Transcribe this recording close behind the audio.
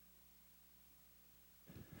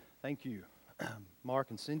Thank you,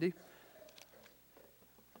 Mark and Cindy.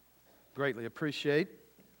 Greatly appreciate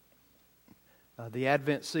the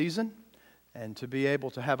Advent season and to be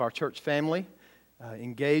able to have our church family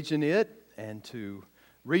engage in it and to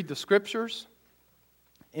read the Scriptures,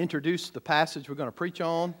 introduce the passage we're going to preach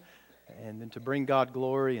on, and then to bring God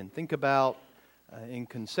glory and think about in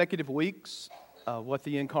consecutive weeks what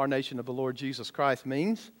the incarnation of the Lord Jesus Christ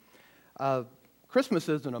means. Christmas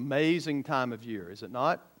is an amazing time of year, is it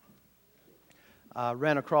not? I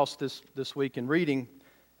ran across this week in reading.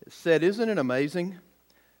 It said, isn't it amazing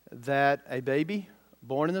that a baby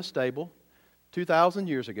born in a stable 2,000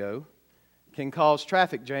 years ago can cause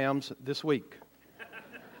traffic jams this week?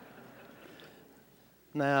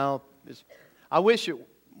 Now, I wish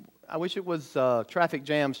it was traffic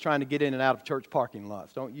jams trying to get in and out of church parking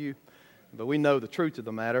lots, don't you? But we know the truth of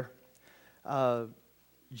the matter.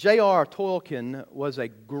 J.R. Tolkien was a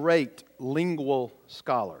great lingual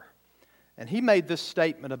scholar. And he made this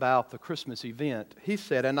statement about the Christmas event. He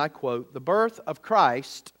said, and I quote, "The birth of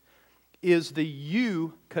Christ is the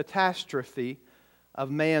eucatastrophe of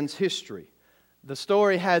man's history. The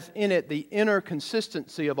story has in it the inner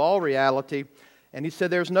consistency of all reality." And he said,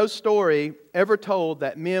 "There's no story ever told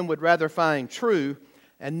that men would rather find true,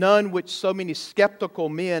 and none which so many skeptical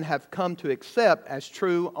men have come to accept as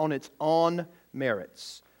true on its own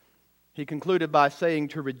merits." He concluded by saying,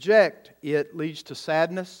 to reject it leads to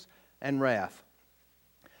sadness and wrath.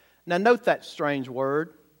 Now note that strange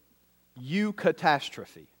word,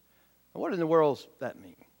 eucatastrophe. What in the world does that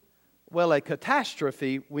mean? Well, a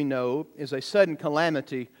catastrophe, we know, is a sudden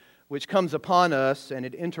calamity which comes upon us and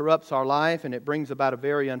it interrupts our life and it brings about a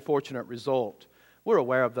very unfortunate result. We're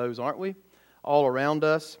aware of those, aren't we? All around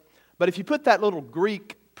us. But if you put that little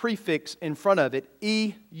Greek prefix in front of it,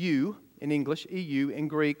 EU in English, EU in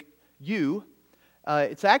Greek, you,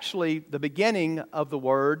 it's actually the beginning of the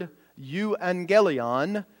word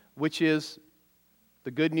euangelion, which is the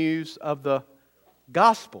good news of the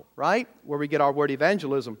gospel, right? Where we get our word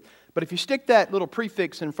evangelism. But if you stick that little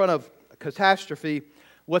prefix in front of catastrophe,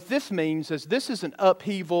 what this means is this is an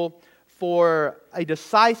upheaval for a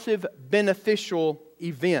decisive beneficial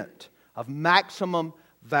event of maximum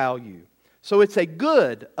value. So it's a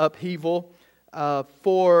good upheaval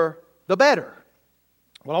for the better.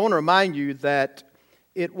 Well, I want to remind you that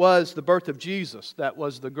it was the birth of Jesus that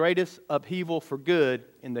was the greatest upheaval for good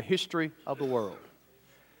in the history of the world.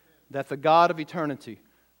 That the God of eternity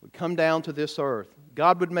would come down to this earth.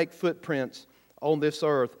 God would make footprints on this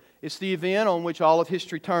earth. It's the event on which all of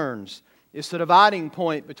history turns. It's the dividing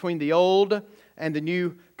point between the old and the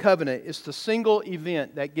new covenant. It's the single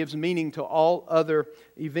event that gives meaning to all other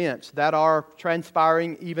events that are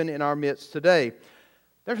transpiring even in our midst today.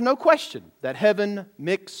 There's no question that heaven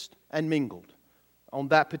mixed and mingled on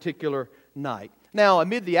that particular night. Now,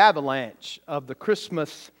 amid the avalanche of the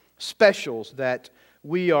Christmas specials that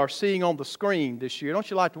we are seeing on the screen this year, don't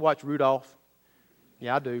you like to watch Rudolph?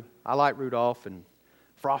 Yeah, I do. I like Rudolph and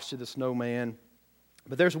Frosty the Snowman.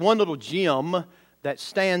 But there's one little gem that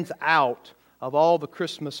stands out of all the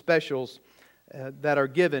Christmas specials that are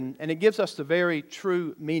given, and it gives us the very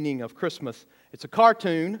true meaning of Christmas. It's a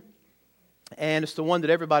cartoon, and it's the one that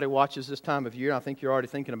everybody watches this time of year. I think you're already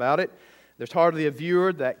thinking about it. There's hardly a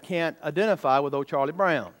viewer that can't identify with old Charlie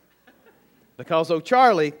Brown. Because old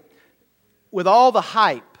Charlie, with all the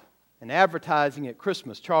hype and advertising at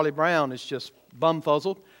Christmas, Charlie Brown is just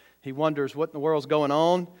bumfuzzled. He wonders what in the world's going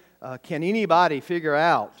on. Can anybody figure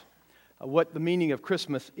out what the meaning of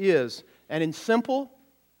Christmas is? And in simple,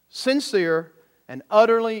 sincere, and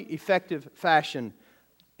utterly effective fashion,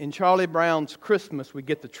 in Charlie Brown's Christmas, we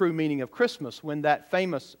get the true meaning of Christmas when that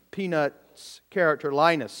famous Peanuts character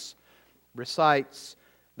Linus recites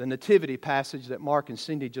the nativity passage that Mark and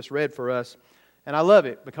Cindy just read for us. And I love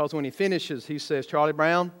it because when he finishes, he says, "Charlie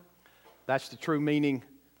Brown, that's the true meaning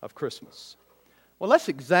of Christmas." Well, let's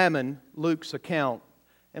examine Luke's account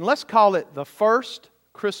and let's call it the first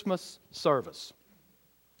Christmas service.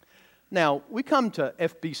 Now, we come to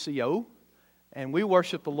FBCO and we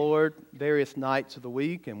worship the Lord various nights of the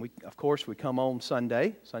week, and we come on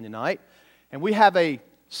Sunday night, and we have a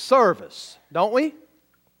service, don't we?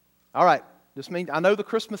 All right, this means, I know the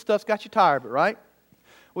Christmas stuff's got you tired, but right?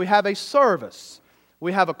 We have a service.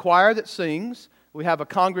 We have a choir that sings. We have a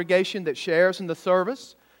congregation that shares in the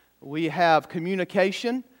service. We have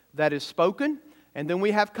communication that is spoken. And then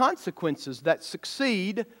we have consequences that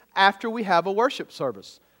succeed after we have a worship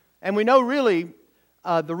service. And we know really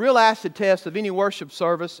the real acid test of any worship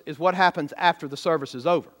service is what happens after the service is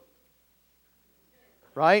over.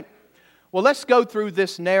 Right? Well, let's go through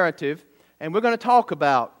this narrative, and we're going to talk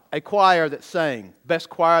about a choir that sang, best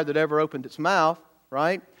choir that ever opened its mouth,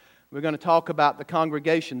 right? We're going to talk about the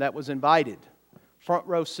congregation that was invited. Front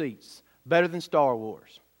row seats. Better than Star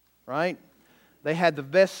Wars, right? They had the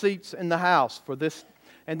best seats in the house for this.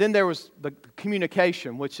 And then there was the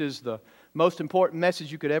communication, which is the most important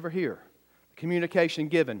message you could ever hear. Communication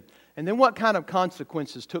given. And then what kind of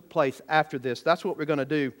consequences took place after this? That's what we're going to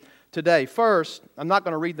do today. First, I'm not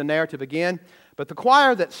going to read the narrative again, but the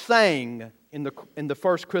choir that sang in the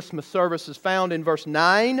first Christmas service is found in verse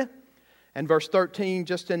 9 and verse 13.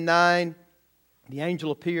 Just in 9, the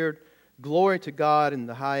angel appeared. Glory to God in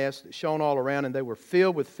the highest. It shone all around, and they were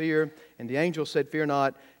filled with fear. And the angel said, "Fear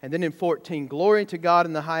not." And then in 14, glory to God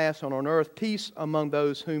in the highest, and on earth peace among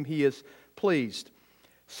those whom He is pleased.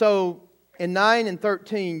 So in 9 and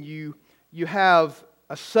 13, you have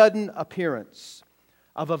a sudden appearance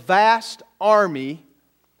of a vast army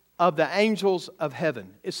of the angels of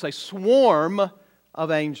heaven. It's a swarm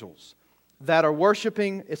of angels that are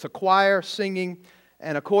worshiping. It's a choir singing.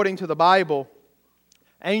 And according to the Bible,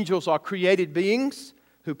 angels are created beings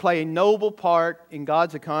who play a noble part in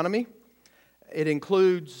God's economy. It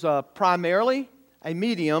includes primarily a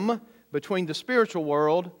medium between the spiritual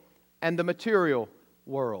world and the material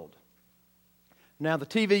world. Now, the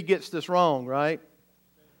TV gets this wrong, right?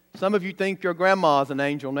 Some of you think your grandma's an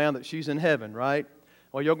angel now that she's in heaven, right?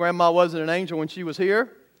 Well, your grandma wasn't an angel when she was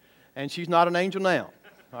here, and she's not an angel now,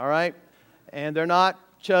 all right? And they're not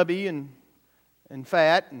chubby and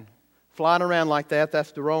fat and flying around like that.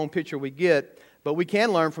 That's the wrong picture we get. But we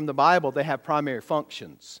can learn from the Bible they have primary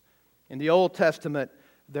functions. In the Old Testament,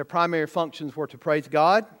 their primary functions were to praise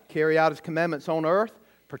God, carry out His commandments on earth,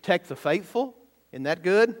 protect the faithful. Isn't that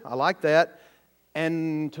good? I like that.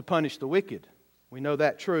 And to punish the wicked. We know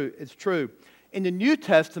that it's true. In the New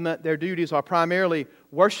Testament, their duties are primarily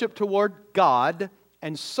worship toward God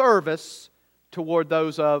and service toward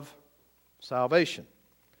those of salvation.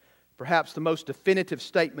 Perhaps the most definitive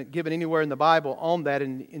statement given anywhere in the Bible on that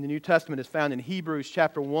in the New Testament is found in Hebrews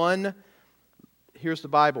chapter 1. Here's the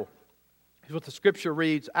Bible. Here's what the Scripture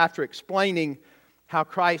reads. After explaining how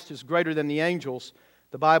Christ is greater than the angels,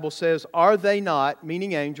 the Bible says, "Are they not,"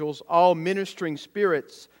 meaning angels, "all ministering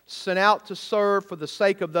spirits sent out to serve for the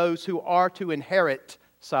sake of those who are to inherit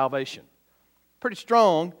salvation?" Pretty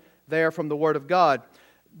strong there from the Word of God.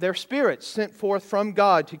 They're spirits sent forth from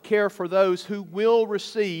God to care for those who will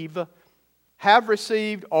receive, have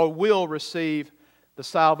received, or will receive the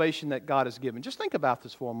salvation that God has given. Just think about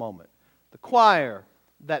this for a moment. The choir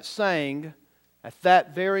that sang at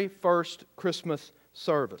that very first Christmas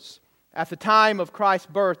service. At the time of Christ's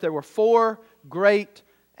birth, there were 4 great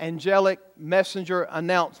angelic messenger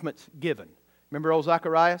announcements given. Remember old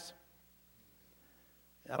Zacharias?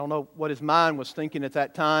 I don't know what his mind was thinking at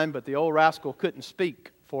that time, but the old rascal couldn't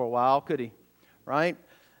speak for a while, could he? Right?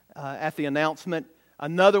 At the announcement.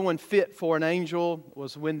 Another one fit for an angel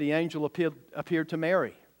was when the angel appeared to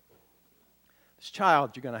Mary. This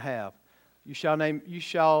child you're going to have, you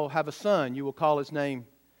shall have a son. You will call his name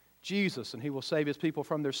Jesus, and He will save His people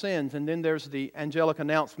from their sins. And then there's the angelic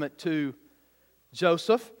announcement to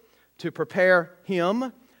Joseph to prepare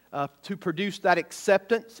him, to produce that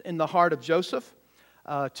acceptance in the heart of Joseph,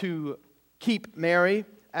 to keep Mary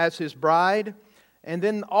as his bride. And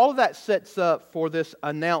then all of that sets up for this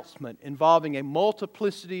announcement involving a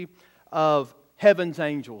multiplicity of heaven's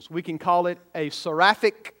angels. We can call it a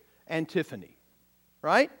seraphic antiphony,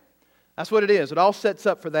 right? That's what it is. It all sets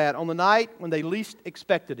up for that. On the night when they least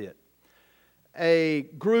expected it, a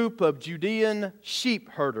group of Judean sheep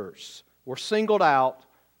herders were singled out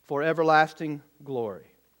for everlasting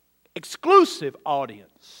glory. Exclusive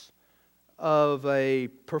audience of a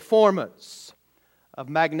performance of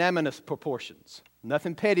magnanimous proportions.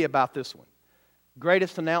 Nothing petty about this one.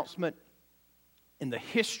 Greatest announcement in the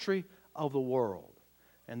history of the world.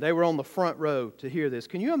 And they were on the front row to hear this.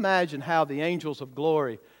 Can you imagine how the angels of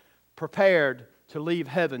glory prepared to leave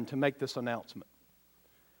heaven to make this announcement?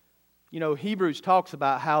 You know, Hebrews talks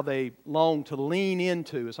about how they long to lean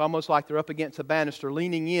into. It's almost like they're up against a banister,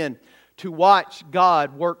 leaning in to watch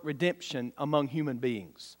God work redemption among human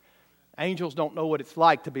beings. Angels don't know what it's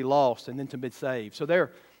like to be lost and then to be saved. So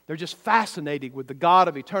they're just fascinated with the God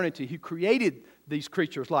of eternity who created these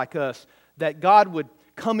creatures like us, that God would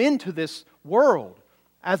come into this world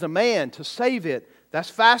as a man to save it. That's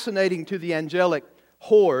fascinating to the angelic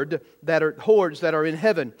hordes that are in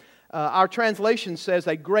heaven. Our translation says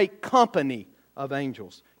a great company of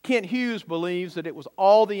angels. Kent Hughes believes that it was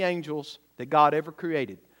all the angels that God ever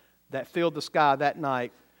created that filled the sky that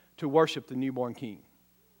night to worship the newborn King.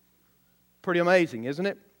 Pretty amazing, isn't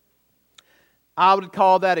it? I would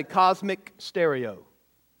call that a cosmic stereo.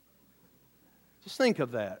 Just think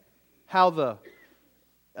of that. How the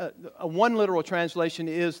One literal translation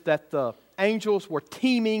is that the angels were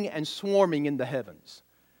teeming and swarming in the heavens.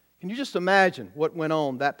 Can you just imagine what went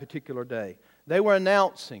on that particular day? They were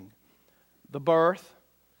announcing the birth,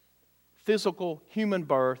 physical human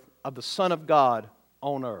birth of the Son of God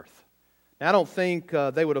on earth. Now, I don't think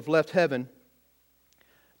they would have left heaven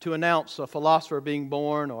to announce a philosopher being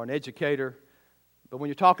born or an educator. But when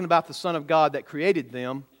you're talking about the Son of God that created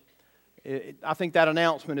them, I think that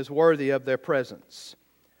announcement is worthy of their presence.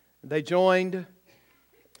 They joined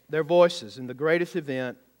their voices in the greatest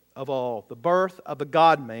event of all, the birth of the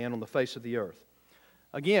God-man on the face of the earth.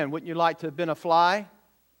 Again, wouldn't you like to have been a fly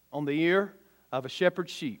on the ear of a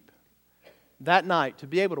shepherd's sheep that night to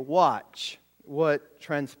be able to watch what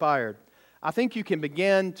transpired? I think you can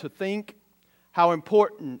begin to think how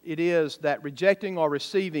important it is that rejecting or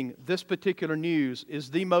receiving this particular news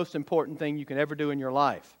is the most important thing you can ever do in your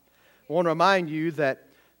life. I want to remind you that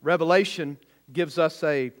Revelation gives us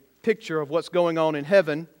a picture of what's going on in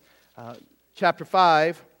heaven. Chapter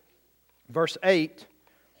 5, verse 8,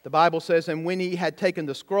 the Bible says, "And when he had taken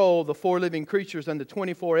the scroll, the 4 living creatures and the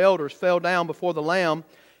 24 elders fell down before the Lamb,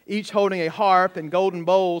 each holding a harp and golden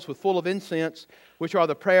bowls full of incense, which are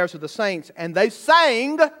the prayers of the saints. And they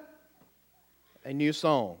sang a new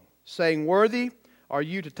song, saying, Worthy are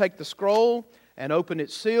you to take the scroll and open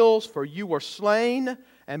its seals, for you were slain,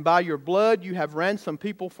 and by your blood you have ransomed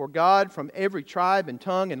people for God from every tribe and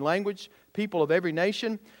tongue and language, people of every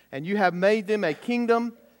nation, and you have made them a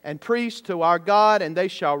kingdom and priests to our God, and they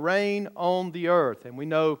shall reign on the earth." And we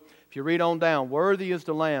know, if you read on down, worthy is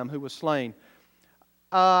the Lamb who was slain.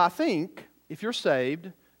 I think, if you're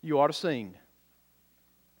saved, you ought to sing.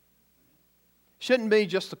 Shouldn't be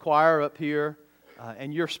just the choir up here,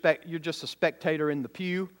 and you're just a spectator in the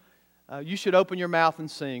pew. You should open your mouth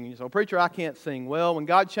and sing. You say, "Preacher, I can't sing." Well, when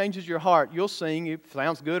God changes your heart, you'll sing if it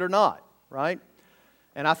sounds good or not, right?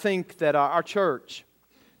 And I think that our church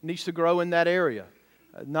needs to grow in that area.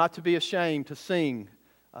 Not to be ashamed to sing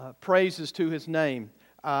praises to His name.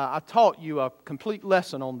 I taught you a complete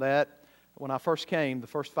lesson on that when I first came, the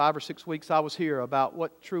first 5 or 6 weeks I was here, about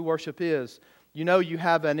what true worship is. You know, you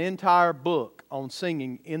have an entire book on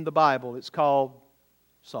singing in the Bible. It's called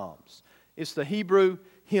Psalms. It's the Hebrew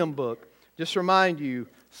hymn book. Just remind you,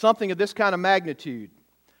 something of this kind of magnitude,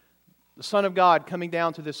 the Son of God coming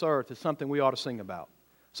down to this earth, is something we ought to sing about.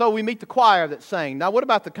 So we meet the choir that sang. Now, what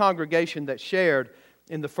about the congregation that shared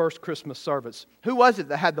in the first Christmas service? Who was it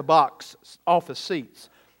that had the box office seats?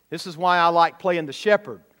 This is why I like playing the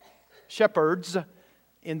shepherds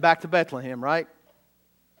in Back to Bethlehem, right?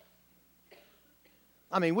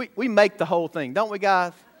 I mean, we make the whole thing, don't we,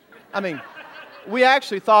 guys? I mean, we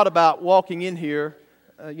actually thought about walking in here,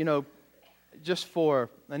 just for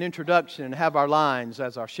an introduction and have our lines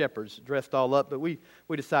as our shepherds dressed all up, but we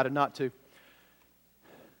decided not to.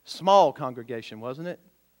 Small congregation, wasn't it?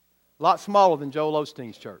 A lot smaller than Joel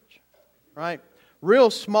Osteen's church, right? Real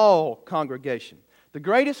small congregation. The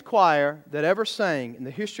greatest choir that ever sang in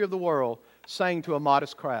the history of the world sang to a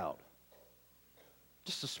modest crowd.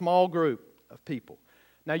 Just a small group of people.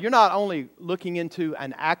 Now, you're not only looking into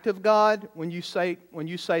an active God when you say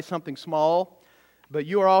something small, but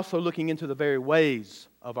you are also looking into the very ways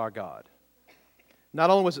of our God. Not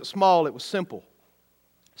only was it small, it was simple.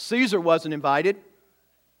 Caesar wasn't invited,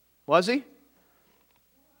 was he?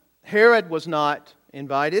 Herod was not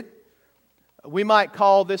invited. We might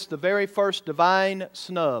call this the very first divine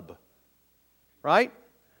snub, right?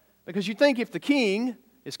 Because you think if the king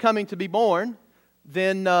is coming to be born,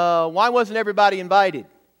 then why wasn't everybody invited?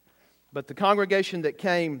 But the congregation that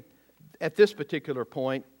came at this particular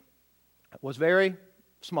point was very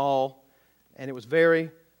small, and it was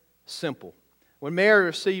very simple. When Mary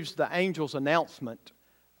receives the angel's announcement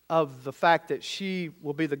of the fact that she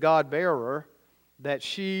will be the God-bearer, that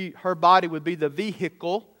her body would be the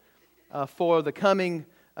vehicle for the coming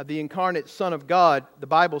of the incarnate Son of God, the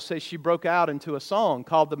Bible says she broke out into a song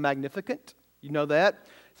called the Magnificat. You know that?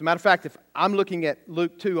 As a matter of fact, if I'm looking at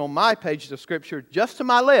Luke 2 on my pages of Scripture, just to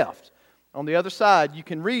my left, on the other side, you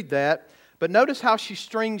can read that. But notice how she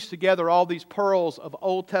strings together all these pearls of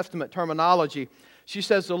Old Testament terminology. She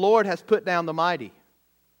says, "The Lord has put down the mighty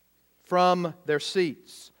from their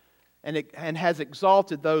seats and has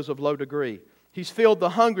exalted those of low degree. He's filled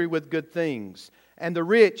the hungry with good things, and the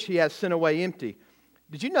rich He has sent away empty."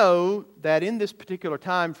 Did you know that in this particular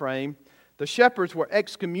time frame, the shepherds were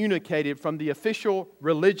excommunicated from the official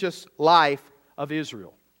religious life of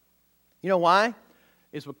Israel? You know why?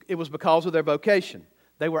 It was because of their vocation.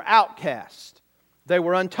 They were outcasts. They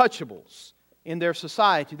were untouchables in their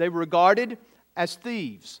society. They were regarded as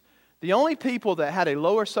thieves. The only people that had a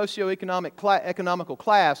lower socioeconomical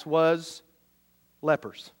class was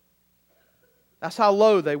lepers. That's how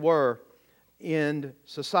low they were in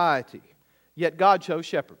society. Yet God chose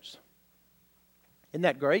shepherds. Isn't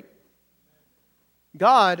that great?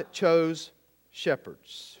 God chose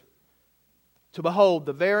shepherds to behold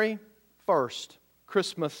the very first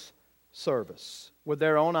Christmas service with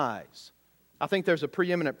their own eyes. I think there's a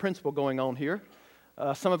preeminent principle going on here.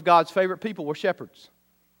 Some of God's favorite people were shepherds.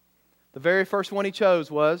 The very first one He chose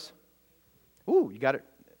was, you got it.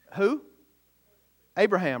 Who?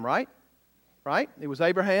 Abraham, right? Right? It was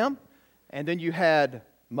Abraham. And then you had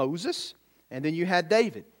Moses. And then you had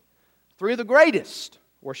David. Three of the greatest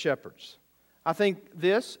were shepherds. I think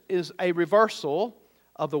this is a reversal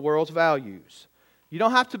of the world's values. You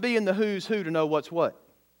don't have to be in the who's who to know what's what.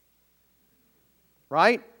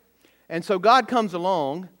 Right? And so God comes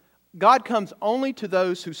along. God comes only to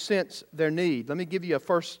those who sense their need. Let me give you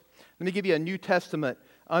a New Testament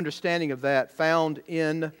understanding of that found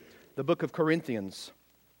in the book of Corinthians.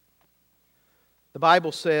 The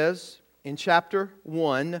Bible says in chapter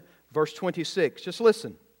 1, verse 26, just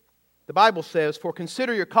listen. The Bible says, "For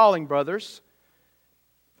consider your calling, brothers,"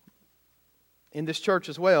 in this church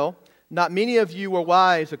as well, "not many of you were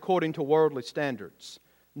wise according to worldly standards.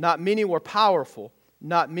 Not many were powerful.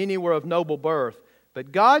 Not many were of noble birth.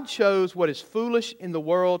 But God chose what is foolish in the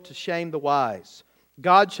world to shame the wise.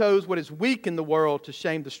 God chose what is weak in the world to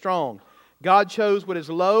shame the strong. God chose what is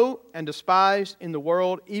low and despised in the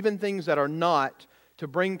world, even things that are not, to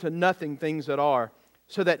bring to nothing things that are,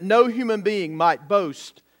 so that no human being might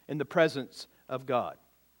boast in the presence of God."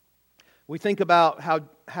 We think about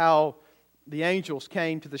how the angels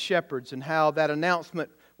came to the shepherds and how that announcement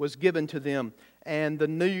was given to them, and the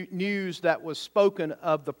news that was spoken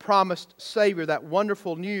of the promised Savior, that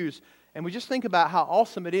wonderful news. And we just think about how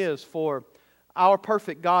awesome it is for our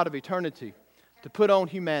perfect God of eternity to put on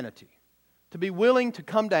humanity, to be willing to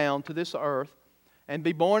come down to this earth and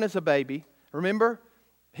be born as a baby. Remember,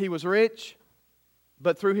 He was rich,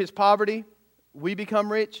 but through His poverty, we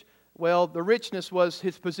become rich. Well, the richness was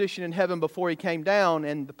His position in heaven before He came down,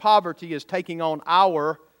 and the poverty is taking on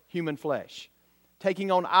our human flesh,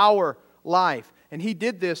 taking on our life. And He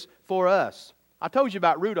did this for us. I told you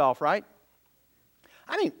about Rudolph, right?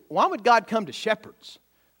 I mean, why would God come to shepherds?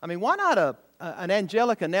 I mean, why not an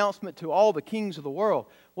angelic announcement to all the kings of the world?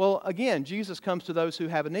 Well, again, Jesus comes to those who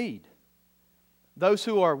have a need. Those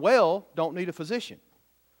who are well don't need a physician.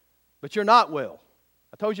 But you're not well.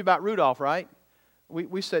 I told you about Rudolph, right?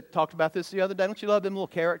 We talked about this the other day. Don't you love them little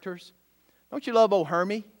characters? Don't you love old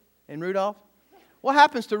Hermie and Rudolph? What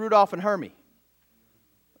happens to Rudolph and Hermie?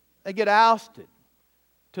 They get ousted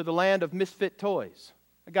to the land of misfit toys.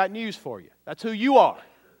 I got news for you. That's who you are.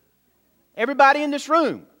 Everybody in this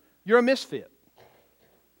room, you're a misfit.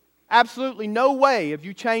 Absolutely no way of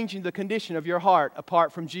you changing the condition of your heart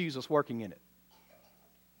apart from Jesus working in it.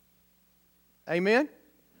 Amen?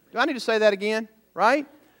 Do I need to say that again? Right?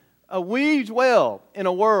 We dwell in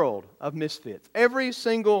a world of misfits. Every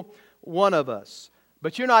single one of us.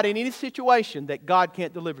 But you're not in any situation that God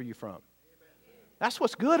can't deliver you from. That's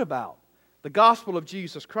what's good about the gospel of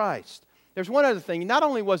Jesus Christ. There's one other thing. Not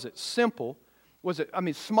only was it simple,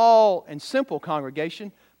 small and simple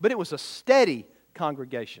congregation, but it was a steady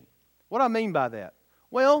congregation. What do I mean by that?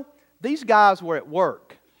 Well, these guys were at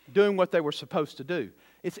work doing what they were supposed to do.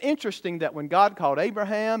 It's interesting that when God called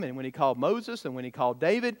Abraham and when He called Moses and when He called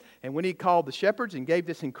David and when He called the shepherds and gave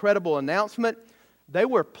this incredible announcement, they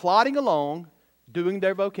were plodding along doing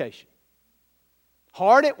their vocation.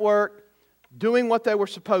 Hard at work, doing what they were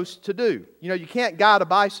supposed to do. You know, you can't guide a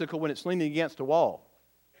bicycle when it's leaning against a wall.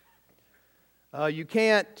 You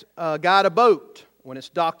can't guide a boat when it's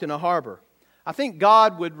docked in a harbor. I think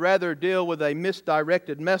God would rather deal with a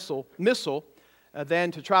misdirected missile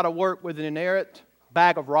than to try to work with an inerrant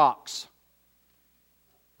bag of rocks.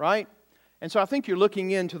 Right? And so I think you're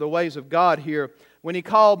looking into the ways of God here. When He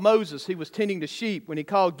called Moses, he was tending to sheep. When He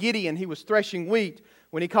called Gideon, he was threshing wheat.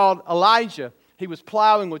 When He called Elijah, he was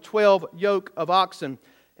plowing with 12 yoke of oxen.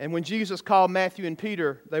 And when Jesus called Matthew and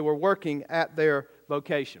Peter, they were working at their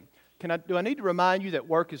vocation. Do I need to remind you that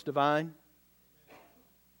work is divine?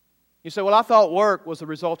 You say, well, I thought work was the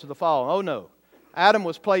result of the fall. Oh, no. Adam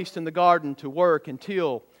was placed in the garden to work and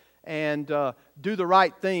till and do the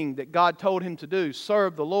right thing that God told him to do,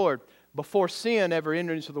 serve the Lord, before sin ever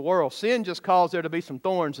entered into the world. Sin just caused there to be some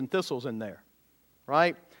thorns and thistles in there,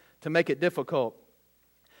 right, to make it difficult.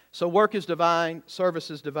 So work is divine,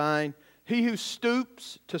 service is divine. He who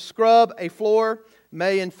stoops to scrub a floor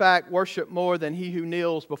may in fact worship more than he who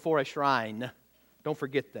kneels before a shrine. Don't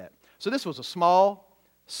forget that. So this was a small,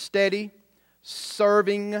 steady,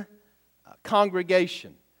 serving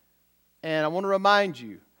congregation. And I want to remind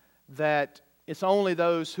you that it's only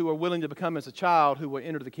those who are willing to become as a child who will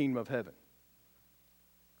enter the kingdom of heaven.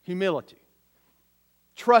 Humility.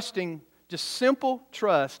 Trusting, just simple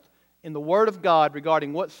trust in the Word of God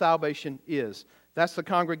regarding what salvation is. That's the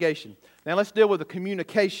congregation. Now let's deal with the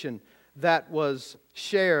communication that was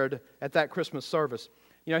shared at that Christmas service.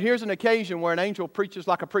 You know, here's an occasion where an angel preaches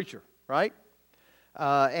like a preacher, right?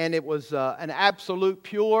 And it was an absolute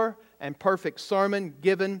pure and perfect sermon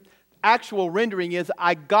given. Actual rendering is,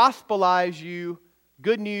 I gospelize you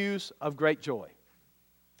good news of great joy.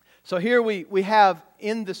 So here we have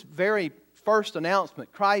in this very first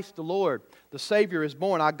announcement, Christ the Lord, the Savior is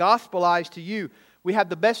born. I gospelize to you. We have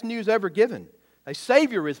the best news ever given. A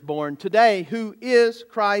Savior is born today who is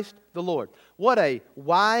Christ the Lord. What a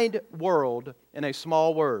wide world in a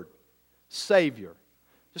small word. Savior.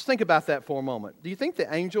 Just think about that for a moment. Do you think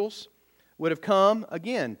the angels would have come,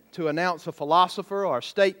 again, to announce a philosopher or a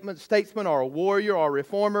statesman or a warrior or a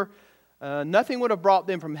reformer? Nothing would have brought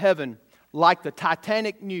them from heaven like the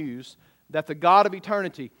titanic news that the God of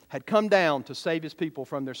eternity had come down to save His people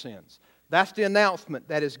from their sins. That's the announcement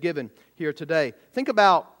that is given here today. Think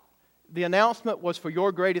about the announcement was for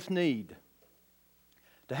your greatest need,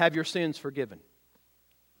 to have your sins forgiven.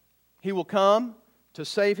 He will come to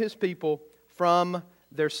save His people from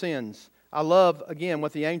their sins. I love, again,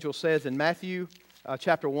 what the angel says in Matthew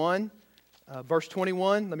chapter 1, verse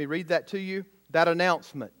 21. Let me read that to you. That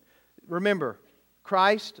announcement. Remember,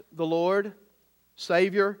 Christ the Lord,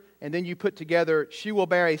 Savior, and then you put together, she will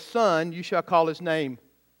bear a son, you shall call his name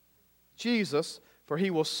Jesus, for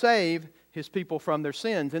he will save his people from their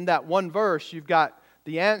sins. In that one verse, you've got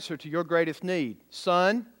the answer to your greatest need.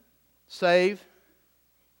 Son, save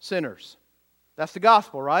sinners. That's the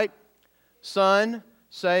gospel, right? Son,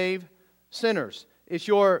 save sinners. It's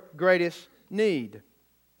your greatest need.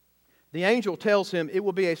 The angel tells him it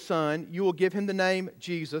will be a son. You will give him the name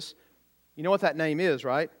Jesus. You know what that name is,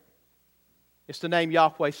 right? It's the name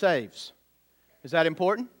Yahweh saves. Is that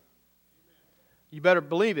important? You better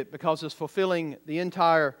believe it because it's fulfilling the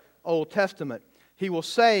entire Old Testament. He will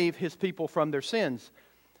save His people from their sins.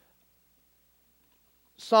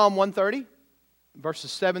 Psalm 130,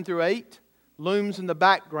 verses 7 through 8, looms in the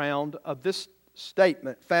background of this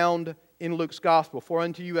statement found in Luke's Gospel. For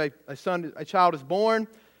unto you a child is born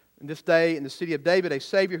in this day in the city of David, a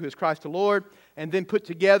Savior who is Christ the Lord. And then put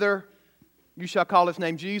together, you shall call His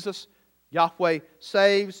name Jesus. Yahweh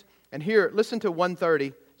saves. And here, listen to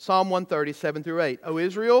 130, Psalm 130, 7 through 8. O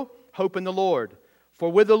Israel, hope in the Lord. For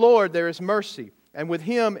with the Lord there is mercy, and with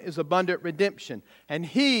Him is abundant redemption. And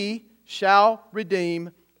He shall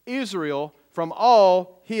redeem Israel from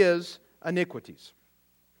all his iniquities.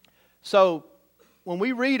 So, when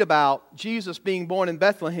we read about Jesus being born in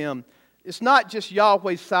Bethlehem, it's not just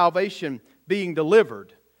Yahweh's salvation being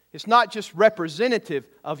delivered. It's not just representative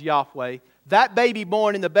of Yahweh. That baby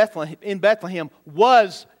born in Bethlehem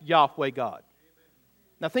was Yahweh God.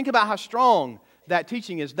 Now think about how strong that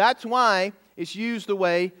teaching is. That's why it's used the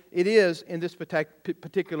way it is in this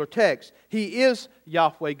particular text. He is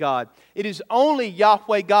Yahweh God. It is only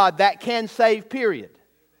Yahweh God that can save, period.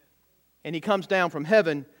 And He comes down from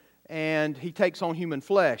heaven and He takes on human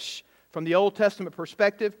flesh. From the Old Testament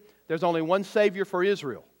perspective, there's only one Savior for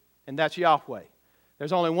Israel, and that's Yahweh.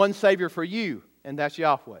 There's only one Savior for you, and that's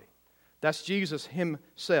Yahweh. That's Jesus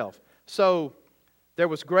Himself. So there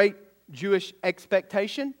was great Jewish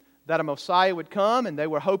expectation that a Messiah would come, and they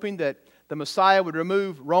were hoping that the Messiah would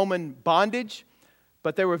remove Roman bondage.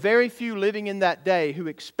 But there were very few living in that day who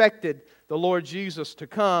expected the Lord Jesus to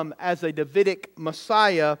come as a Davidic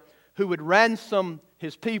Messiah who would ransom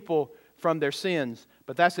His people from their sins.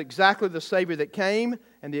 But that's exactly the Savior that came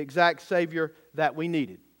and the exact Savior that we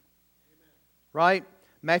needed. Right?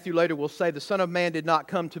 Matthew later will say the Son of Man did not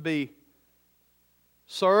come to be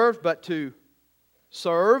served, but to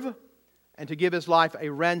serve and to give His life a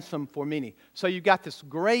ransom for many. So you've got this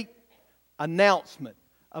great announcement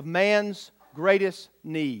of man's greatest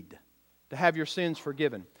need, to have your sins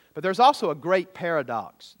forgiven. But there's also a great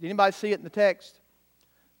paradox. Did anybody see it in the text?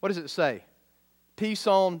 What does it say? Peace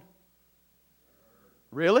on...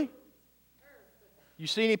 Really? You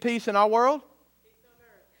see any peace in our world?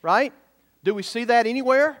 Right? Do we see that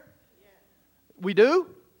anywhere? We do?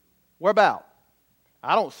 Where about?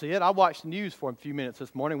 I don't see it. I watched the news for a few minutes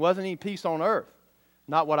this morning. Wasn't any peace on earth.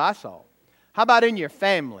 Not what I saw. How about in your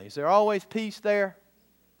family? Is there always peace there?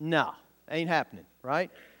 No. Ain't happening,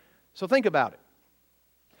 right? So think about it.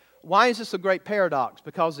 Why is this a great paradox?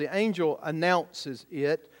 Because the angel announces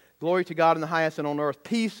it. Glory to God in the highest and on earth.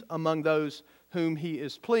 Peace among those whom He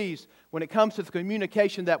is pleased. When it comes to the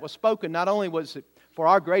communication that was spoken, not only was it for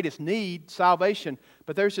our greatest need, salvation,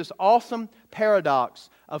 but there's this awesome paradox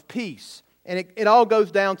of peace And it all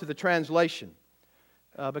goes down to the translation.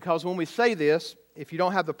 Because when we say this, if you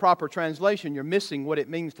don't have the proper translation, you're missing what it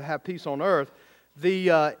means to have peace on earth.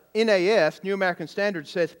 The NAS, New American Standard,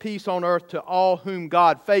 says peace on earth to all whom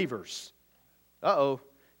God favors.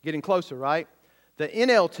 Getting closer, right? The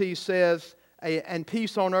NLT says, and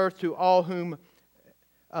peace on earth to all whom,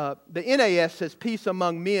 the NAS says peace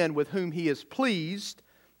among men with whom He is pleased.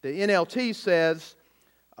 The NLT says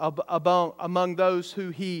among those who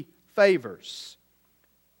He favors.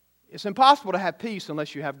 It's impossible to have peace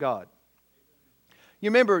unless you have God. You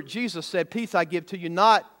remember Jesus said, peace I give to you,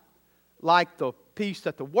 not like the peace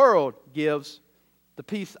that the world gives. The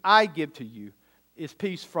peace I give to you is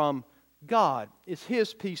peace from God. It's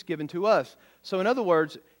His peace given to us. So in other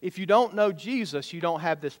words, if you don't know Jesus, you don't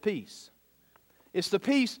have this peace. It's the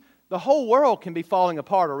peace, the whole world can be falling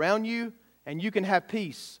apart around you, and you can have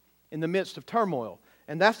peace in the midst of turmoil.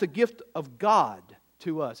 And that's the gift of God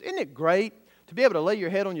to us. Isn't it great to be able to lay your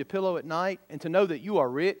head on your pillow at night and to know that you are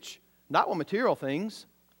rich, not with material things,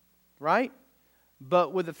 right?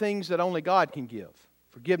 But with the things that only God can give.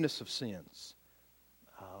 Forgiveness of sins.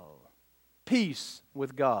 Peace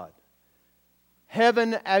with God.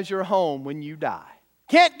 Heaven as your home when you die.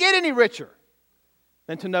 Can't get any richer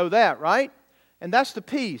than to know that, right? And that's the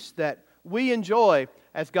peace that we enjoy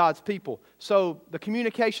as God's people. So the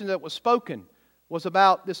communication that was spoken was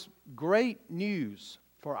about this great news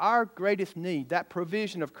for our greatest need, that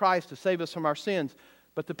provision of Christ to save us from our sins.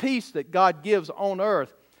 But the peace that God gives on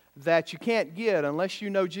earth that you can't get unless you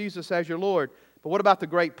know Jesus as your Lord. But what about the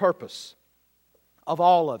great purpose of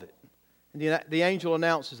all of it? And the angel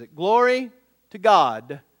announces it. Glory to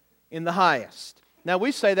God in the highest. Now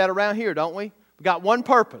we say that around here, don't we? We've got one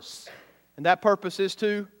purpose. And that purpose is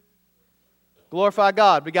to glorify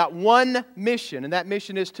God. We got one mission. And that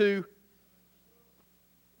mission is to...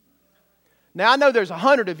 Now I know there's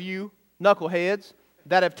 100 of you knuckleheads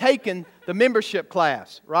that have taken the membership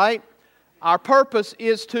class, right? Our purpose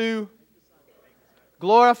is to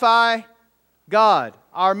glorify God.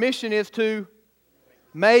 Our mission is to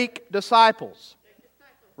make disciples,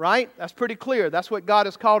 right? That's pretty clear. That's what God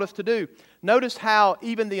has called us to do. Notice how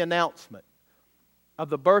even the announcement of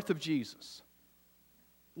the birth of Jesus,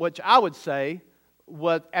 which I would say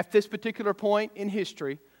was at this particular point in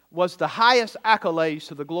history, was the highest accolades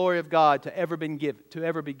to the glory of God to ever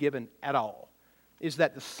be given at all, is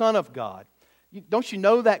that the Son of God, don't you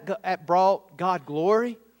know that brought God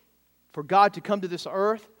glory? For God to come to this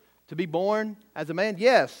earth, to be born as a man?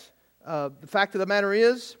 Yes. The fact of the matter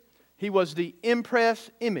is, He was the impress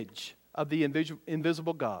image of the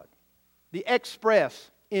invisible God. The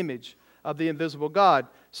express image of the invisible God.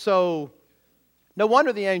 So, no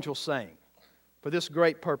wonder the angels sang for this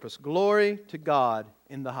great purpose. Glory to God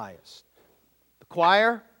in the highest. The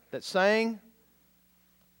choir that sang,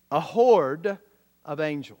 a horde of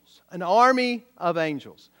angels, an army of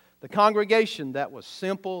angels. The congregation that was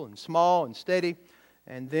simple and small and steady.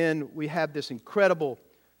 And then we have this incredible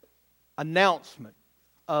announcement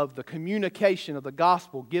of the communication of the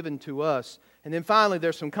gospel given to us. And then finally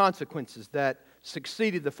there's some consequences that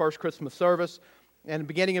succeeded the first Christmas service. And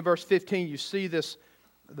beginning in verse 15 you see this,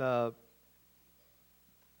 the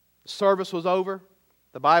service was over.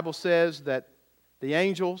 The Bible says that the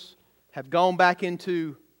angels have gone back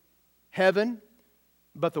into heaven,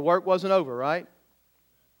 but the work wasn't over, right?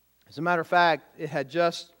 As a matter of fact, it had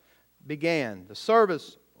just began. The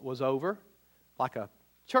service was over, like a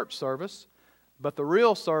church service, but the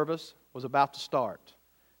real service was about to start.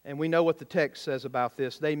 And we know what the text says about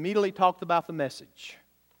this. They immediately talked about the message.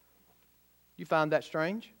 You find that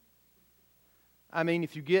strange? I mean,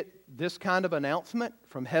 if you get this kind of announcement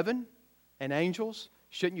from heaven and angels,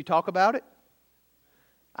 shouldn't you talk about it?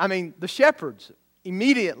 I mean, the shepherds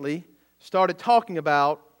immediately started talking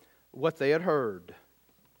about what they had heard.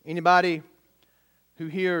 Anybody who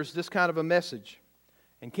hears this kind of a message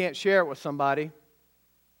and can't share it with somebody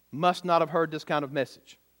must not have heard this kind of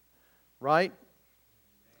message, right?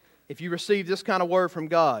 If you receive this kind of word from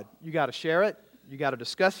God, you got to share it, you got to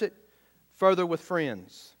discuss it further with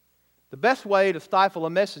friends. The best way to stifle a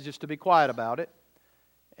message is to be quiet about it,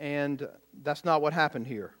 and that's not what happened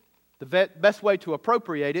here. The best way to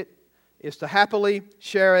appropriate it is to happily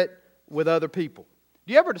share it with other people.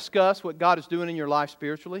 Do you ever discuss what God is doing in your life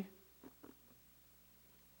spiritually?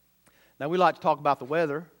 Now, we like to talk about the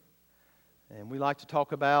weather, and we like to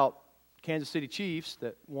talk about Kansas City Chiefs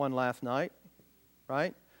that won last night,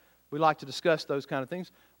 right? We like to discuss those kind of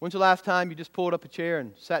things. When's the last time you just pulled up a chair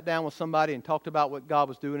and sat down with somebody and talked about what God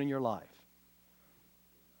was doing in your life?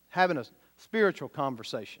 Having a spiritual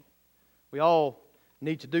conversation. We all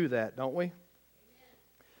need to do that, don't we?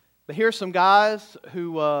 But here's some guys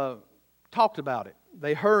who talked about it.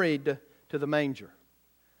 They hurried to the manger.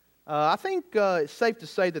 I think it's safe to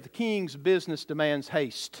say that the king's business demands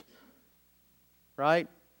haste. Right?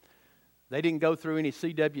 They didn't go through any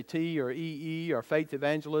CWT or EE or faith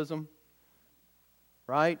evangelism.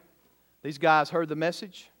 Right? These guys heard the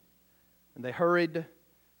message and they hurried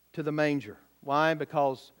to the manger. Why?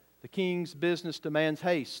 Because the king's business demands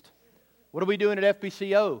haste. What are we doing at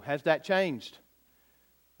FBCO? Has that changed?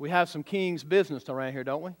 We have some king's business around here,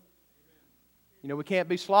 don't we? You know, we can't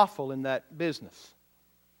be slothful in that business.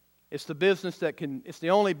 It's the business it's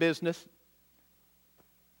the only business,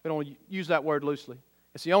 we don't use that word loosely.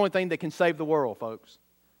 It's the only thing that can save the world, folks.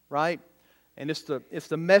 Right? And it's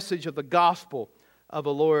the message of the gospel of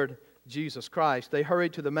the Lord Jesus Christ. They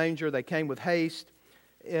hurried to the manger. They came with haste.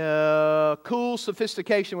 Cool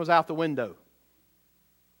sophistication was out the window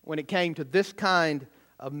when it came to this kind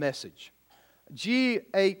of message.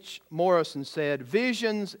 G.H. Morrison said,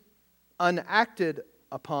 "Visions unacted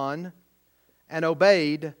upon and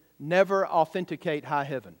obeyed never authenticate high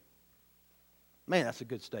heaven." Man, that's a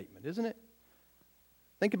good statement, isn't it?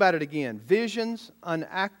 Think about it again. Visions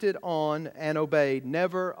unacted on and obeyed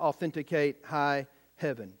never authenticate high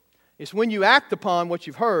heaven. It's when you act upon what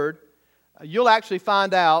you've heard, you'll actually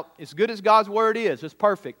find out, as good as God's Word is, it's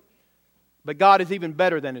perfect, but God is even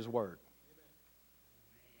better than His Word.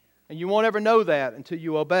 And you won't ever know that until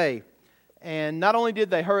you obey. And not only did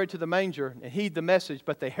they hurry to the manger and heed the message,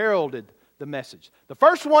 but they heralded the message. The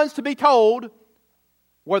first ones to be told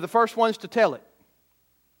were the first ones to tell it.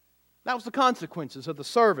 That was the consequences of the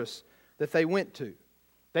service that they went to.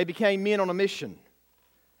 They became men on a mission.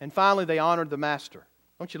 And finally, they honored the master.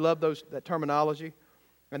 Don't you love that terminology?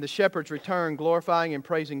 And the shepherds returned, glorifying and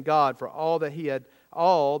praising God for all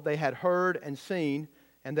they had heard and seen,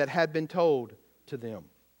 and that had been told to them.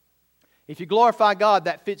 If you glorify God,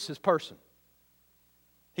 that fits His person.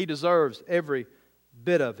 He deserves every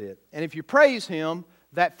bit of it. And if you praise Him,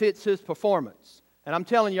 that fits His performance. And I'm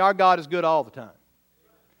telling you, our God is good all the time.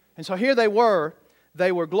 And so here they were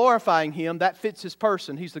glorifying Him. That fits His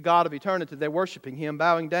person. He's the God of eternity. They're worshiping Him,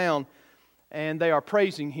 bowing down, and they are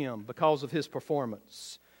praising Him because of His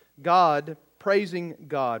performance. Praising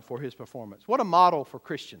God for His performance. What a model for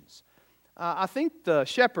Christians. I think the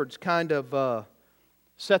shepherds kind of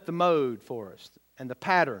set the mode for us and the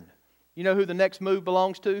pattern. You know who the next move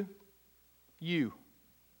belongs to? You.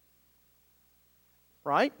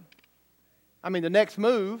 Right? I mean, the next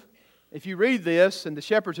move, if you read this and the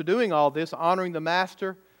shepherds are doing all this, honoring the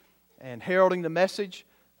master and heralding the message,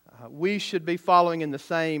 we should be following in the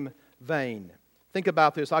same vein. Think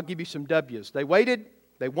about this. I'll give you some W's. They waited,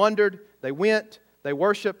 they wondered, they went, they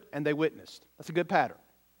worshiped, and they witnessed. That's a good pattern.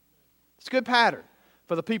 It's a good pattern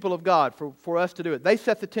for the people of God, for us to do it. They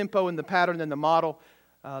set the tempo and the pattern and the model.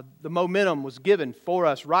 The momentum was given for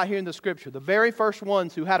us right here in the Scripture. The very first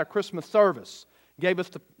ones who had a Christmas service gave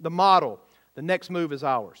us the model. The next move is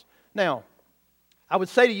ours. Now, I would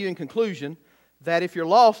say to you in conclusion that if you're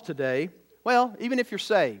lost today, well, even if you're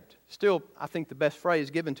saved, still I think the best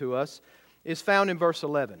phrase given to us is found in verse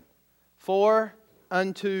 11. For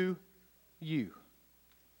unto you.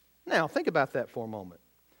 Now, think about that for a moment.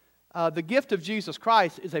 The gift of Jesus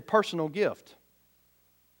Christ is a personal gift.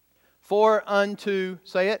 For unto,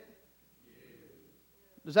 say it.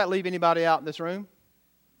 Does that leave anybody out in this room?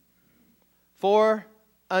 For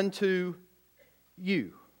unto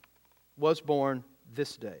you was born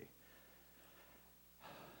this day.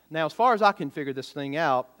 Now, as far as I can figure this thing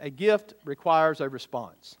out, a gift requires a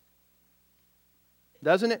response.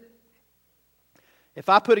 Doesn't it? If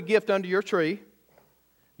I put a gift under your tree,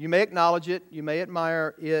 you may acknowledge it, you may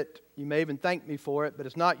admire it, you may even thank me for it, but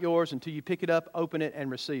it's not yours until you pick it up, open it, and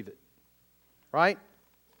receive it. Right?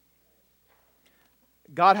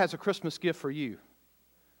 God has a Christmas gift for you,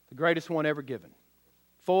 the greatest one ever given.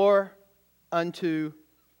 For unto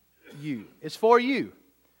you. It's for you.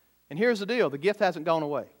 And here's the deal, the gift hasn't gone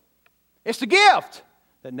away. It's the gift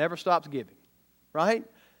that never stops giving. Right?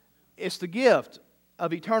 It's the gift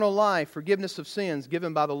of eternal life, forgiveness of sins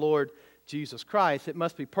given by the Lord Jesus Christ. It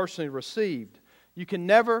must be personally received. You can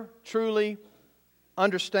never truly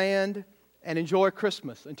understand and enjoy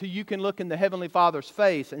Christmas until you can look in the Heavenly Father's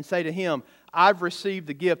face and say to Him, I've received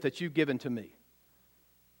the gift that you've given to me.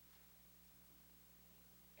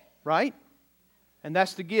 Right? And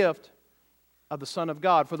that's the gift of the Son of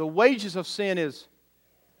God. For the wages of sin is,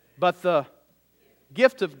 but the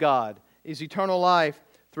gift of God is eternal life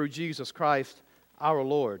through Jesus Christ our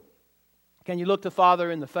Lord. Can you look the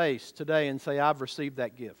Father in the face today and say, I've received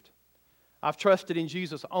that gift. I've trusted in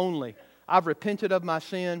Jesus only. I've repented of my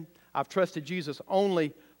sin. I've trusted Jesus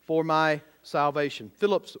only for my salvation.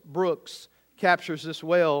 Phillips Brooks captures this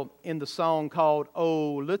well in the song called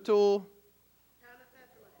 "Oh Little."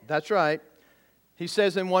 That's right. He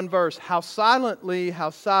says in one verse, how silently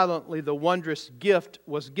the wondrous gift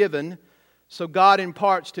was given, so God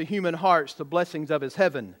imparts to human hearts the blessings of His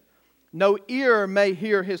heaven. No ear may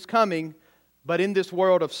hear His coming, but in this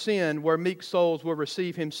world of sin, where meek souls will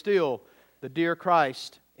receive Him still, the dear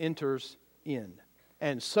Christ enters in.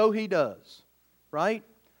 And so He does, right?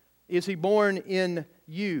 Is He born in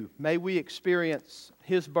you? May we experience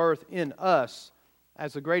His birth in us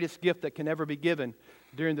as the greatest gift that can ever be given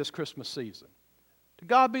during this Christmas season. To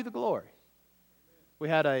God be the glory. We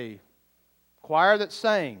had a choir that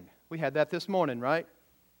sang. We had that this morning, right?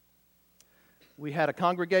 We had a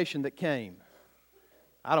congregation that came.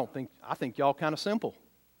 I think y'all kind of simple,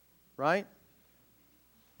 right?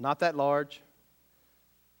 Not that large.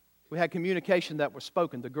 We had communication that was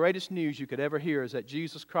spoken. The greatest news you could ever hear is that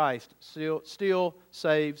Jesus Christ still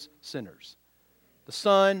saves sinners. The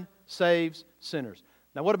Son saves sinners.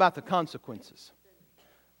 Now, what about the consequences?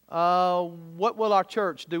 What will our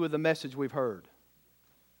church do with the message we've heard?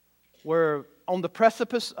 We're on the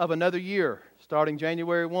precipice of another year, starting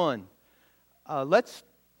January 1. Let's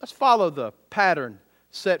follow the pattern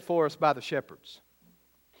set for us by the shepherds,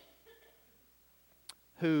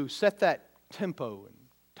 who set that tempo and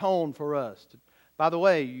tone for us. By the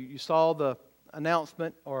way, you saw the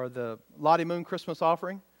announcement or the Lottie Moon Christmas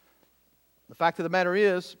offering. The fact of the matter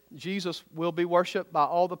is, Jesus will be worshiped by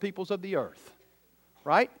all the peoples of the earth.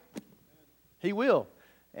 Right? He will.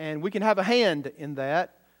 And we can have a hand in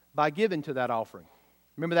that by giving to that offering.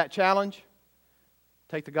 Remember that challenge?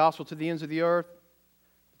 Take the gospel to the ends of the earth.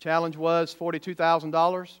 The challenge was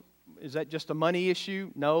 $42,000. Is that just a money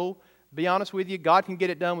issue? No. Be honest with you, God can get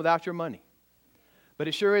it done without your money. But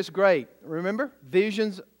it sure is great. Remember,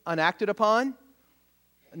 visions unacted upon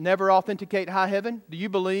never authenticate high heaven. Do you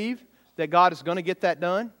believe that God is going to get that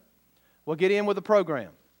done? Well, get in with the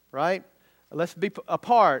program, right? Let's be a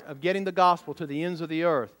part of getting the gospel to the ends of the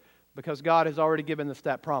earth, because God has already given us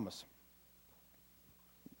that promise.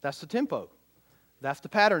 That's the tempo. That's the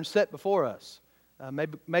pattern set before us.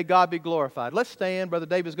 May God be glorified. Let's stand. Brother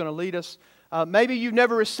David is going to lead us. Maybe you've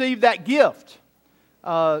never received that gift.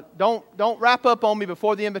 Don't wrap up on me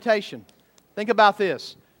before the invitation. Think about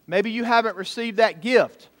this. Maybe you haven't received that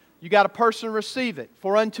gift. You got a person receive it.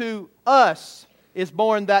 For unto us is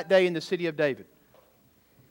born that day in the city of David